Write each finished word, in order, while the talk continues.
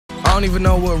don't even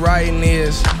know what writing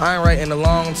is. I ain't writing in a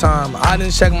long time. I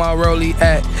didn't check my WRLD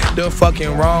at the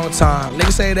fucking wrong time.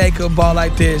 Niggas say they could ball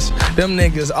like this. Them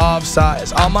niggas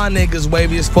offsides. All my niggas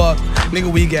wavy as fuck.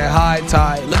 Nigga, we get high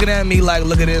tide. Looking at me like,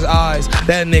 look at his eyes.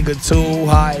 That nigga too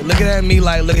high. Looking at me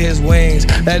like, look at his wings.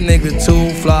 That nigga too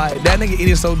fly. That nigga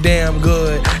eating so damn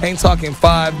good. Ain't talking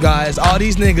Five Guys. All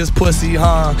these niggas pussy,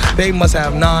 huh? They must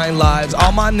have 9 lives.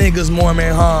 All my niggas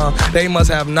Mormon, huh? They must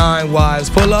have 9 wives.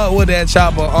 Pull up with that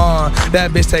chopper on.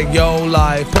 That bitch take your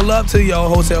life. Pull up to your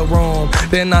hotel room.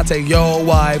 Then I take your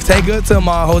wife. Take her to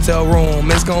my hotel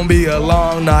room. It's gonna be a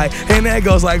long night. And that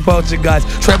goes like Poltergeist.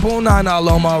 999 all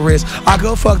on my wrist. I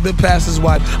could fuck the pastor's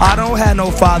wife. I don't have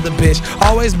no father, bitch.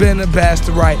 Always been a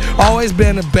bastard, right? Always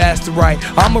been a bastard, right?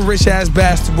 I'm a rich ass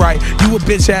bastard, right? You a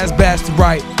bitch ass bastard,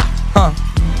 right? Huh?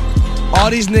 All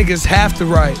these niggas have to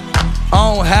write.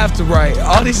 I don't have to write.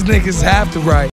 All these niggas have to write.